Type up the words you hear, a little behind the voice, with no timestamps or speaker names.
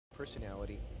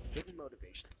personality, hidden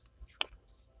motivations, and true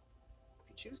purpose. If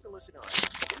you choose to listen on,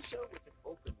 do so with an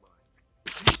open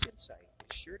mind. This insight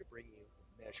is sure to bring you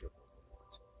immeasurable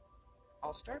rewards.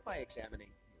 I'll start by examining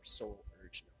your soul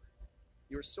urge number.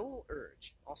 Your soul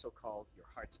urge, also called your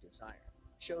heart's desire,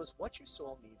 shows what your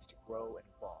soul needs to grow and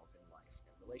evolve in life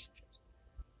and relationships.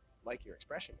 Like your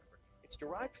expression number, it's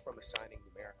derived from assigning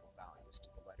numerical values to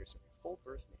the letters of your full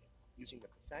birth name using the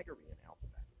Pythagorean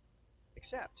alphabet.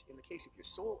 Except, in the case of your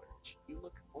soul urge, you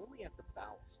look only at the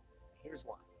vowels. And here's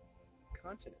why.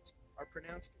 Consonants are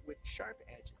pronounced with sharp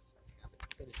edges and have a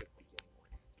definitive beginning or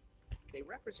end. They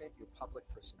represent your public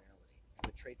personality and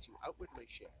the traits you outwardly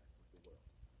share with the world.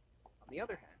 On the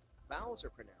other hand, vowels are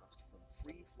pronounced from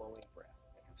free-flowing breath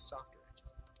and have softer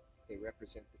edges. They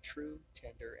represent the true,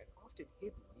 tender, and often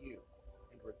hidden you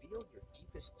and reveal your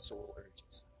deepest soul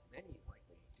urges, many you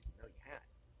likely didn't know you had.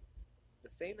 The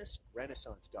famous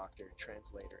Renaissance doctor,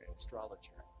 translator, and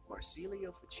astrologer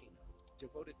Marsilio Ficino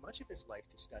devoted much of his life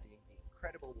to studying the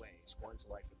incredible ways one's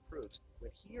life improves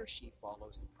when he or she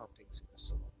follows the promptings of the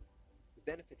soul. The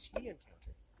benefits he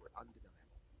encountered were undeniable.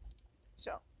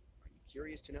 So, are you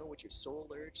curious to know what your soul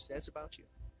urge says about you?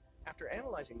 After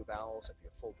analyzing the vowels of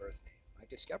your full birth name, I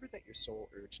discovered that your soul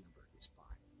urge number is 5.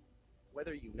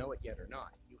 Whether you know it yet or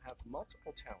not, you have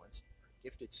multiple talents, are a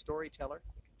gifted storyteller,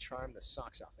 and can charm the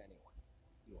socks off anyone.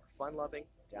 You are fun-loving,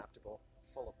 adaptable,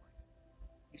 full of life.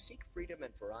 You seek freedom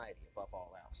and variety above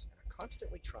all else, and are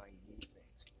constantly trying new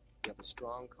things. You have a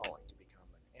strong calling to become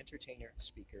an entertainer,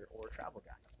 speaker, or travel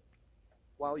guide.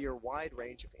 While your wide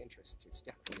range of interests is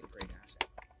definitely a great asset,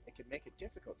 it can make it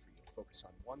difficult for you to focus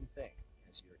on one thing,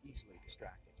 as you're easily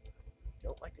distracted. You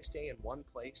don't like to stay in one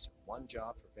place or one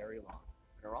job for very long,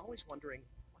 and are always wondering,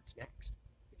 what's next?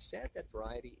 It's said that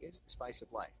variety is the spice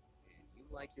of life, and you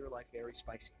like your life very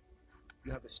spicy.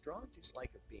 You have a strong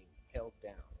dislike of being held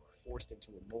down or forced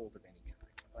into a mold of any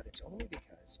kind, but it's only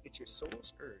because it's your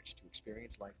soul's urge to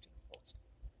experience life to the fullest.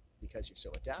 Because you're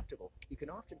so adaptable, you can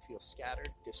often feel scattered,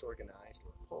 disorganized,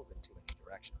 or pulled into any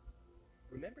direction.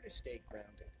 Remember to stay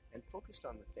grounded and focused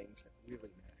on the things that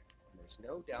really matter, and there's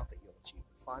no doubt that you'll achieve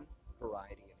the fun,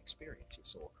 variety, and experience your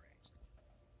soul craves.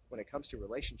 When it comes to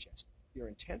relationships, your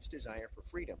intense desire for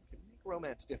freedom can make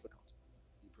romance difficult.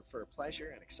 You prefer pleasure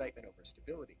and excitement over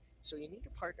stability, so you need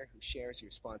a partner who shares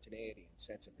your spontaneity and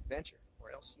sense of adventure,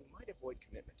 or else you might avoid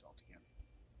commitment altogether.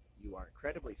 You are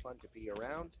incredibly fun to be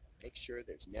around. Make sure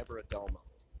there's never a dull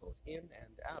moment, both in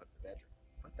and out of the bedroom.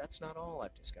 But that's not all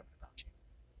I've discovered about you.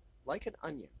 Like an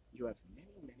onion, you have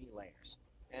many layers.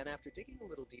 And after digging a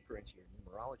little deeper into your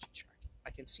numerology chart,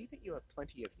 I can see that you have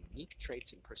plenty of unique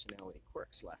traits and personality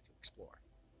quirks left to explore.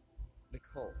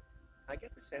 Nicole, I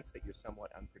get the sense that you're somewhat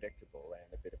unpredictable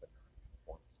and a bit of a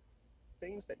nonconformist.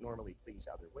 Things that normally please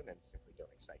other women simply don't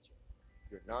excite you.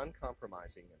 You're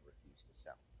non-compromising and refuse to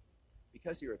sell.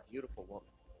 Because you're a beautiful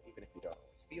woman, even if you don't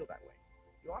always feel that way,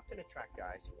 you often attract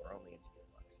guys who are only into your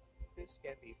looks. This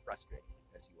can be frustrating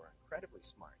because you are incredibly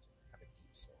smart and have a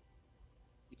deep soul.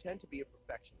 You tend to be a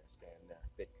perfectionist and a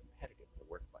bit competitive in the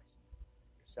workplace.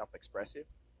 You're self-expressive,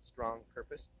 strong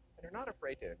purpose, and are not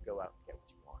afraid to go out and get what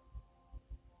you want.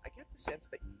 I get the sense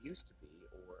that you used to be,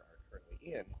 or are currently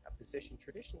in, a position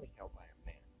traditionally held by a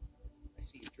man. I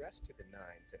see you dressed to the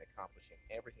nines and accomplishing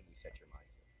everything you set your mind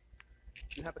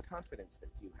to. You have a confidence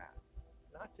that few have.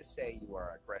 Not to say you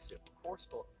are aggressive or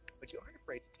forceful, but you aren't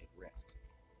afraid to take risks.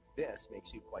 This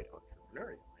makes you quite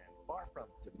entrepreneurial and far from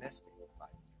domestic by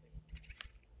behavior.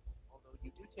 Although you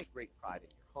do take great pride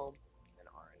in your home and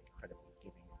are an incredibly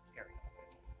giving and caring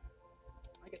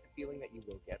individual. I get the feeling that you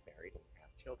will get married and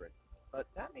have children, but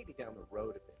that may be down the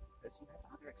road a bit because you have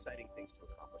other exciting things to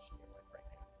accomplish in your life right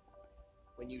now.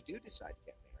 When you do decide to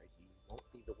get married, you won't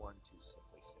be the one to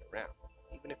simply sit around.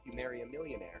 Even if you marry a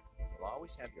millionaire, you'll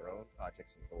always have your own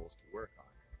projects and goals to work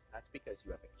on. That's because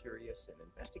you have a curious and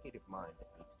investigative mind that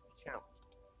needs to be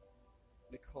challenged.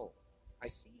 Nicole,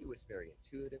 I see you as very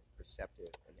intuitive,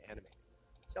 perceptive, and animated.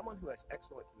 Someone who has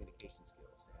excellent communication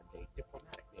skills and a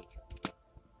diplomatic nature.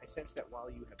 I sense that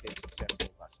while you have been successful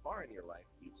thus far in your life,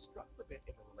 you've struggled a bit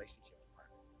in the relationship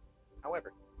department.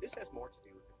 However, this has more to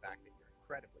do with the fact that you're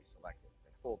incredibly selective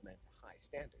and hold men to high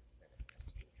standards than it has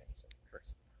to do with any sort of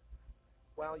cursing.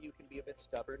 While you can be a bit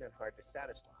stubborn and hard to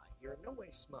satisfy, you're in no way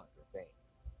smug or vain.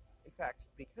 In fact,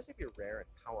 because of your rare and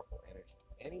powerful energy,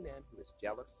 any man who is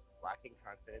jealous, lacking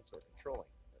confidence, or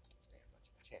controlling doesn't stand much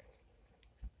of a chance.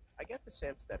 I get the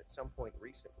sense that at some point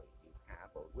recently you have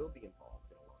or will be involved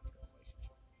in a long-term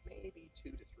relationship, maybe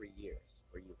 2 to 3 years,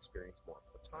 where you experience more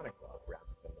platonic love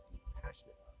rather than the deep,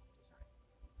 passionate love you desire.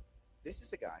 This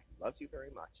is a guy who loves you very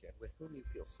much and with whom you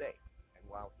feel safe, and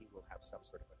while he will have some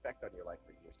sort of effect on your life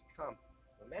for years to come,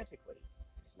 Romantically,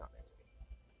 it is not meant to be.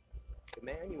 The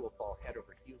man you will fall head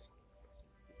over heels for is in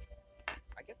the future.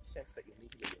 I get the sense that you'll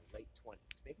meet him in your late 20s,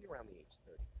 maybe around the age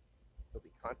 30. He'll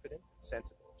be confident and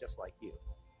sensible, just like you,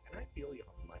 and I feel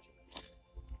you'll have much in common.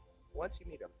 Once you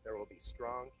meet him, there will be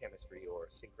strong chemistry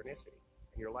or synchronicity,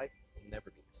 and your life will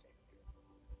never be the same again.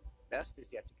 Best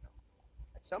is yet to come.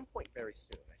 At some point very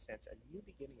soon, I sense a new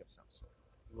beginning of some sort.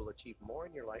 You will achieve more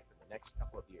in your life in the next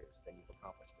couple of years than you've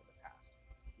accomplished in the past.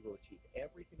 You will achieve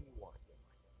everything you want in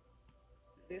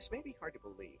life. This may be hard to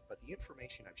believe, but the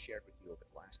information I've shared with you over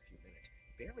the last few minutes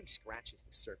barely scratches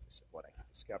the surface of what I can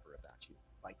discover about you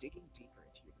by digging deeper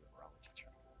into your numerology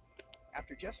chart.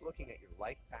 After just looking at your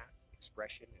life path,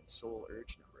 expression, and soul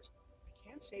urge numbers, I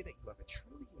can say that you have a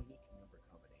truly unique number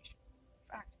combination. In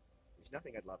fact, there's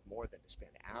nothing I'd love more than to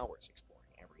spend hours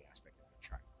exploring every aspect of your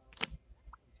chart,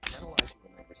 into analyzing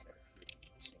the numbers that appear to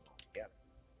be missing altogether.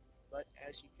 But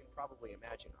as you can probably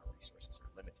imagine, our resources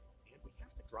are limited, and we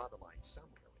have to draw the line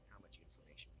somewhere with how much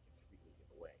information we can freely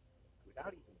give away,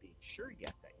 without even being sure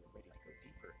yet that you're ready to go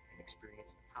deeper and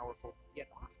experience the powerful, yet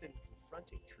often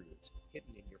confronting truths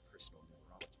hidden in your personal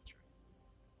numerology chart.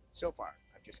 So far,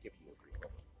 I've just given you a brief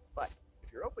overview, but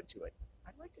if you're open to it,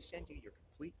 I'd like to send you your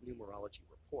complete numerology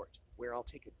report, where I'll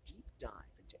take a deep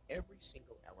dive into every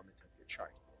single element of your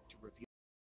chart to reveal